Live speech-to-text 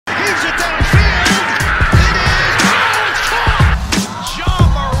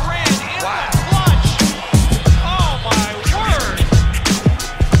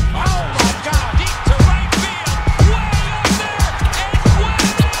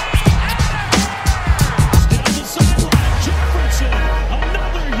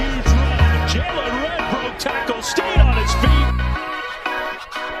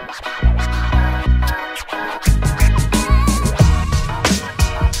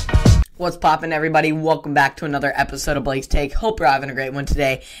What's poppin', everybody? Welcome back to another episode of Blake's Take. Hope you're having a great one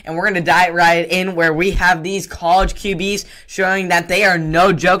today. And we're going to dive right in where we have these college QBs showing that they are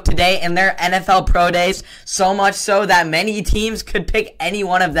no joke today in their NFL Pro Days. So much so that many teams could pick any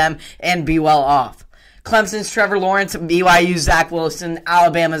one of them and be well off. Clemson's Trevor Lawrence, BYU's Zach Wilson,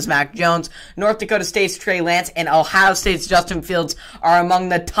 Alabama's Mac Jones, North Dakota State's Trey Lance, and Ohio State's Justin Fields are among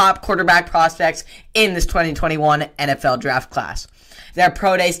the top quarterback prospects in this 2021 NFL draft class. Their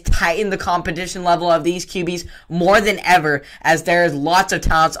pro days tighten the competition level of these QBs more than ever, as there is lots of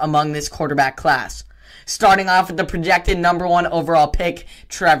talents among this quarterback class. Starting off with the projected number 1 overall pick,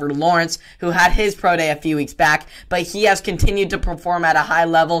 Trevor Lawrence, who had his pro day a few weeks back, but he has continued to perform at a high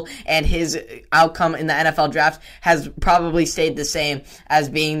level, and his outcome in the NFL draft has probably stayed the same as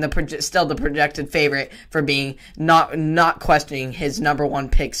being still the projected favorite for being not questioning his number 1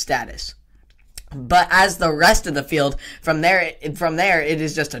 pick status. But as the rest of the field, from there, it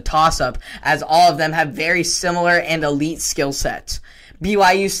is just a toss-up, as all of them have very similar and elite skill sets.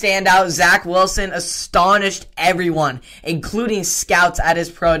 BYU standout Zach Wilson astonished everyone, including scouts at his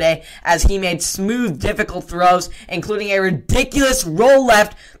pro day, as he made smooth, difficult throws, including a ridiculous roll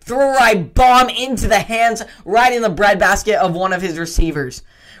left, throw right bomb into the hands, right in the breadbasket of one of his receivers.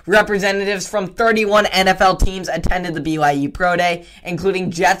 Representatives from 31 NFL teams attended the BYU Pro Day,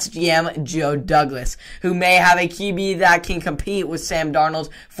 including Jets GM Joe Douglas, who may have a QB that can compete with Sam Darnold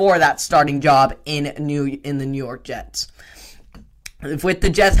for that starting job in the New York Jets. With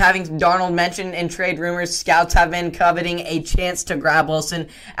the Jets having Darnold mentioned in trade rumors, scouts have been coveting a chance to grab Wilson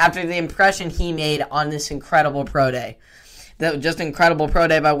after the impression he made on this incredible Pro Day. Just incredible pro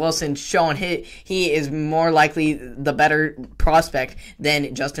day by Wilson, showing he is more likely the better prospect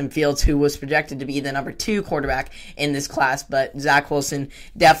than Justin Fields, who was projected to be the number 2 quarterback in this class. But Zach Wilson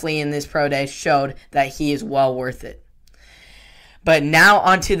definitely in this pro day showed that he is well worth it. But now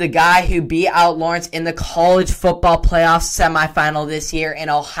onto the guy who beat out Lawrence in the college football playoff semifinal this year,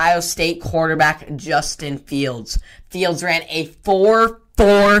 and Ohio State quarterback Justin Fields. Fields ran a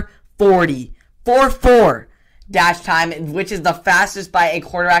 4.40. 4.4. dash time, which is the fastest by a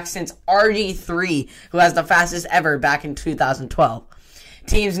quarterback since RG3, who has the fastest ever back in 2012.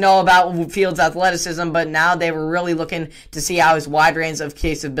 Teams know about Fields' athleticism, but now they were really looking to see how his wide range of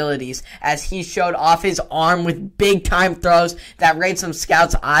capabilities, as he showed off his arm with big-time throws that raised some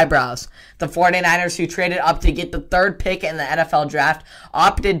scouts' eyebrows. The 49ers, who traded up to get the 3rd pick in the NFL draft,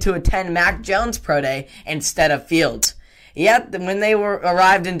 opted to attend Mac Jones' pro day instead of Fields. Yet, when they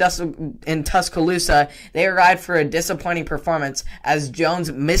arrived in Tuscaloosa, they arrived for a disappointing performance, as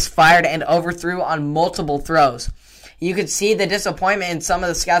Jones misfired and overthrew on multiple throws. You could see the disappointment in some of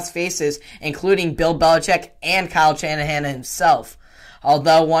the scouts' faces, including Bill Belichick and Kyle Shanahan himself.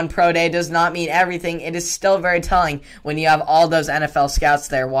 Although one pro day does not mean everything, it is still very telling when you have all those NFL scouts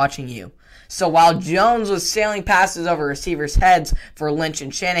there watching you. So while Jones was sailing passes over receivers' heads for Lynch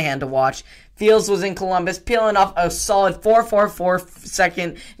and Shanahan to watch, Fields was in Columbus, peeling off a solid 4.44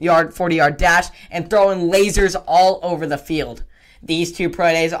 second yard, 40-yard dash, and throwing lasers all over the field. These 2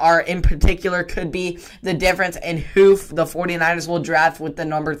 pro days in particular could be the difference in who the 49ers will draft with the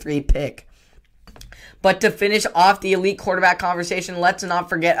number 3 pick. But to finish off the elite quarterback conversation, let's not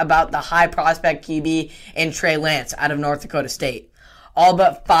forget about the high prospect QB in Trey Lance out of North Dakota State. All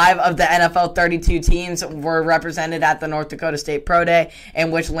but 5 of the NFL 32 teams were represented at the North Dakota State Pro Day,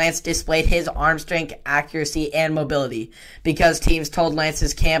 in which Lance displayed his arm strength, accuracy, and mobility. Because teams told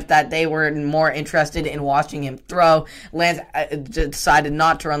Lance's camp that they were more interested in watching him throw, Lance decided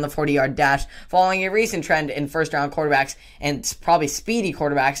not to run the 40-yard dash, following a recent trend in first-round quarterbacks and probably speedy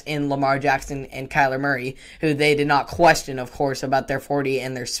quarterbacks in Lamar Jackson and Kyler Murray, who they did not question, of course, about their 40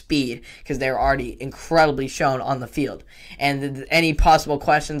 and their speed, because they were already incredibly shown on the field. And any possible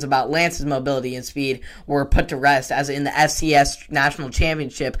questions about Lance's mobility and speed were put to rest, as in the FCS National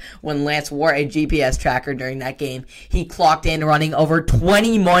Championship, when Lance wore a GPS tracker during that game, he clocked in running over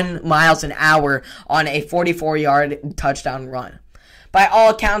 21 miles an hour on a 44-yard touchdown run. By all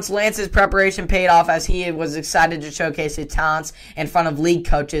accounts, Lance's preparation paid off, as he was excited to showcase his talents in front of league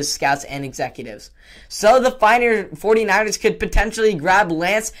coaches, scouts, and executives. So the 49ers could potentially grab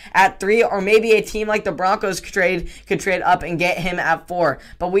Lance at 3, or maybe a team like the Broncos could trade up and get him at 4.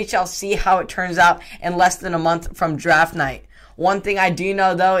 But we shall see how it turns out in less than a month from draft night. One thing I do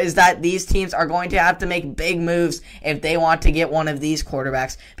know, though, is that these teams are going to have to make big moves if they want to get one of these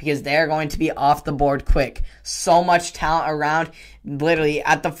quarterbacks, because they're going to be off the board quick. So much talent around. Literally,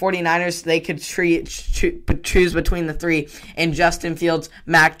 at the 49ers, they could choose between the three in Justin Fields,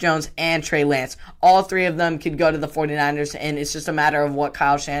 Mac Jones, and Trey Lance. All three of them could go to the 49ers, and it's just a matter of what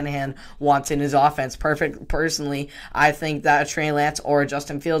Kyle Shanahan wants in his offense. Personally, I think that Trey Lance or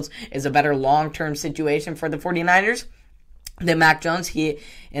Justin Fields is a better long-term situation for the 49ers than Mac Jones.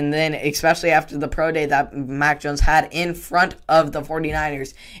 And then especially after the pro day that Mac Jones had in front of the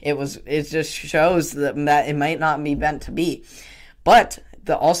 49ers, it just shows that it might not be meant to be. But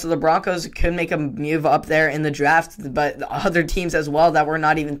also the Broncos could make a move up there in the draft, but other teams as well that we're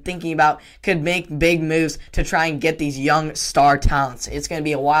not even thinking about could make big moves to try and get these young star talents. It's going to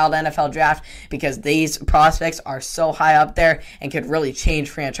be a wild NFL draft because these prospects are so high up there and could really change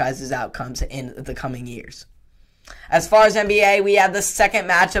franchises' outcomes in the coming years. As far as NBA, we had the second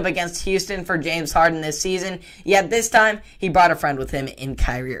matchup against Houston for James Harden this season, yet this time he brought a friend with him in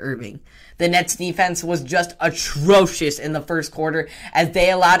Kyrie Irving. The Nets defense was just atrocious in the first quarter as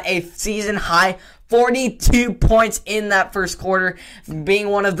they allowed a season-high 42 points in that first quarter, being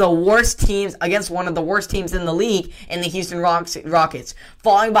one of the worst teams against one of the worst teams in the league in the Houston Rockets,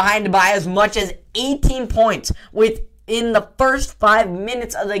 falling behind by as much as 18 points within the first 5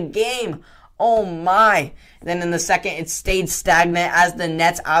 minutes of the game. Oh my. Then in the second, it stayed stagnant as the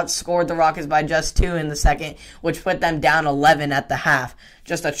Nets outscored the Rockets by just 2 in the second, which put them down 11 at the half.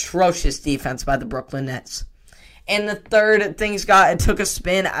 Just atrocious defense by the Brooklyn Nets. In the third, it took a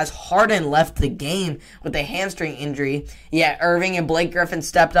spin as Harden left the game with a hamstring injury. Yet Irving and Blake Griffin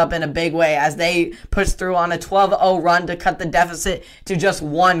stepped up in a big way as they pushed through on a 12-0 run to cut the deficit to just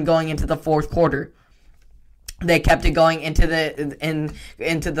 1 going into the fourth quarter. They kept it going into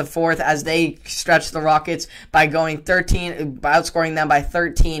the fourth as they stretched the Rockets by outscoring them by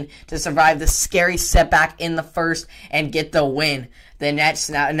 13 to survive the scary setback in the first and get the win. The Nets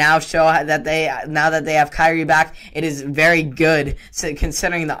now show that now that they have Kyrie back, it is very good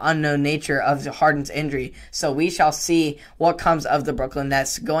considering the unknown nature of Harden's injury. So we shall see what comes of the Brooklyn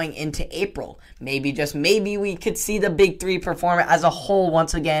Nets going into April. Maybe, just maybe, we could see the Big Three perform as a whole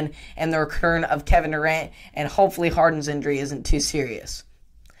once again and the return of Kevin Durant, and hopefully Harden's injury isn't too serious.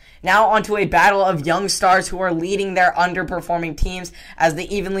 Now onto a battle of young stars who are leading their underperforming teams as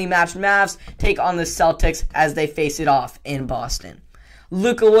the evenly matched Mavs take on the Celtics as they face it off in Boston.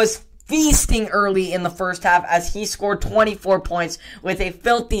 Luka was feasting early in the first half as he scored 24 points with a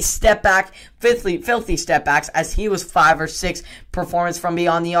filthy step backs as he was 5 or 6 performance from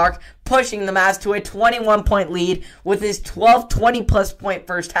beyond the arc, pushing the Mavs to a 21-point lead with his 12 20-plus point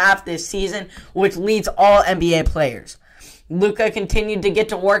first half this season, which leads all NBA players. Luka continued to get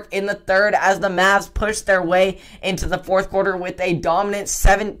to work in the third as the Mavs pushed their way into the fourth quarter with a dominant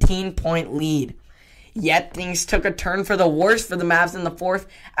 17-point lead. Yet things took a turn for the worse for the Mavs in the fourth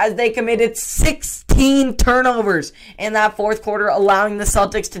as they committed 16 turnovers in that fourth quarter, allowing the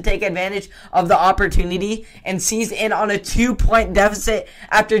Celtics to take advantage of the opportunity and seize in on a 2-point deficit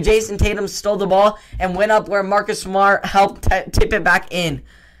after Jason Tatum stole the ball and went up where Marcus Smart helped tip it back in.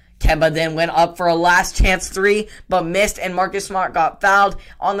 Kemba then went up for a last chance 3 but missed, and Marcus Smart got fouled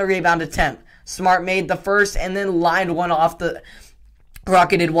on the rebound attempt. Smart made the first and then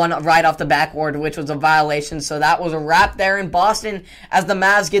rocketed one right off the backboard, which was a violation. So that was a wrap there in Boston as the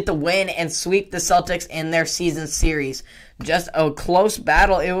Mavs get the win and sweep the Celtics in their season series. Just a close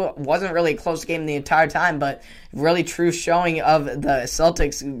battle. It wasn't really a close game the entire time, but really true showing of the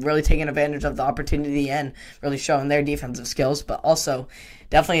Celtics really taking advantage of the opportunity and really showing their defensive skills, but also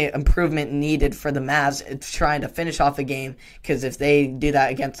definitely improvement needed for the Mavs trying to finish off a game, because if they do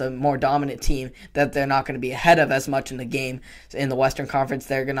that against a more dominant team that they're not going to be ahead of as much in the game in the Western Conference,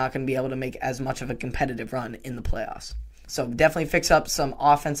 they're not going to be able to make as much of a competitive run in the playoffs. So definitely fix up some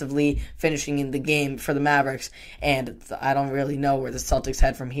offensively finishing in the game for the Mavericks, and I don't really know where the Celtics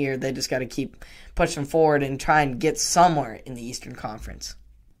head from here. They just got to keep pushing forward and try and get somewhere in the Eastern Conference.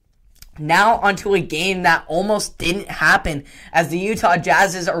 Now onto a game that almost didn't happen as the Utah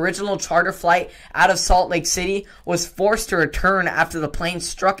Jazz's original charter flight out of Salt Lake City was forced to return after the plane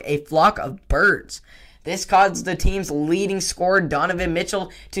struck a flock of birds. This caused the team's leading scorer, Donovan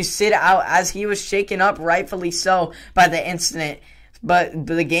Mitchell, to sit out as he was shaken up, rightfully so, by the incident. But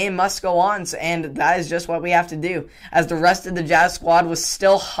the game must go on, and that is just what we have to do. As the rest of the Jazz squad was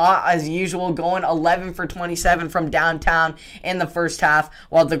still hot as usual, going 11 for 27 from downtown in the first half,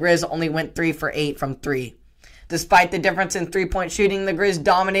 while the Grizz only went 3 for 8 from 3. Despite the difference in three-point shooting, the Grizz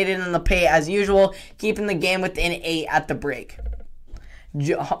dominated in the paint as usual, keeping the game within 8 at the break.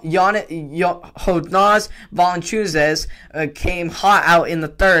 Jonas Valanciunas came hot out in the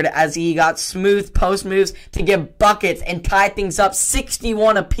third as he got smooth post moves to get buckets and tie things up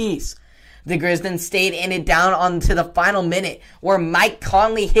 61 apiece. The Grizz then stayed in it down onto the final minute where Mike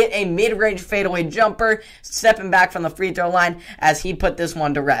Conley hit a mid-range fadeaway jumper, stepping back from the free throw line as he put this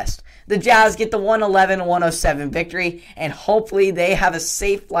one to rest. The Jazz get the 111-107 victory, and hopefully they have a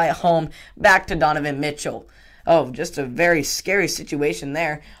safe flight home back to Donovan Mitchell. Oh, just a very scary situation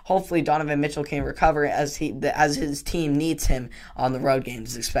there. Hopefully Donovan Mitchell can recover as his team needs him on the road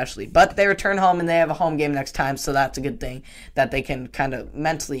games especially. But they return home and they have a home game next time, so that's a good thing that they can kind of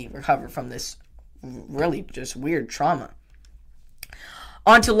mentally recover from this really just weird trauma.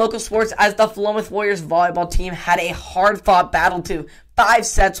 On to local sports as the Philomath Warriors volleyball team had a hard-fought battle to 5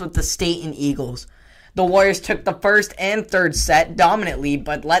 sets with the Staten Eagles. The Warriors took the first and third set dominantly,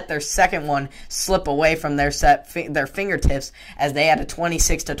 but let their second one slip away from their fingertips as they had a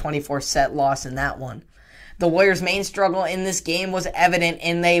 26-24 set loss in that one. The Warriors' main struggle in this game was evident,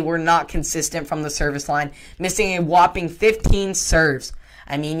 and they were not consistent from the service line, missing a whopping 15 serves.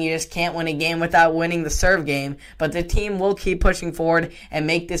 I mean, you just can't win a game without winning the serve game, but the team will keep pushing forward and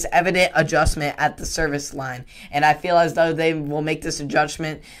make this evident adjustment at the service line. And I feel as though they will make this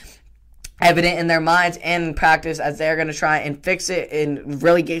adjustment evident in their minds and in practice as they're going to try and fix it and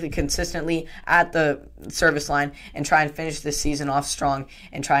really get it consistently at the service line and try and finish this season off strong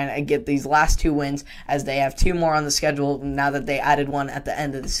and try and get these last 2 wins as they have 2 more on the schedule now that they added one at the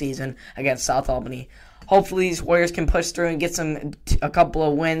end of the season against South Albany. Hopefully these Warriors can push through and get a couple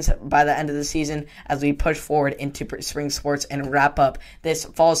of wins by the end of the season as we push forward into spring sports and wrap up this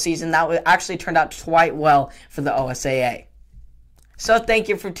fall season that actually turned out quite well for the OSAA. So thank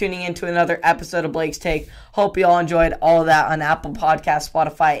you for tuning in to another episode of Blake's Take. Hope you all enjoyed all of that on Apple Podcasts,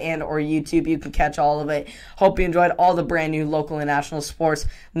 Spotify, and or YouTube. You can catch all of it. Hope you enjoyed all the brand new local and national sports,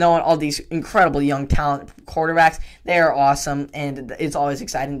 knowing all these incredible young talent quarterbacks. They are awesome, and it's always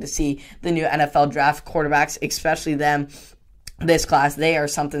exciting to see the new NFL draft quarterbacks, especially them. This class, they are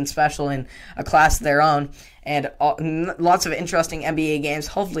something special in a class of their own. And lots of interesting NBA games.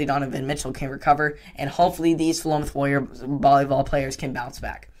 Hopefully Donovan Mitchell can recover, and hopefully these Philomath Warrior volleyball players can bounce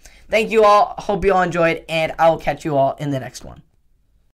back. Thank you all. Hope you all enjoyed, and I will catch you all in the next one.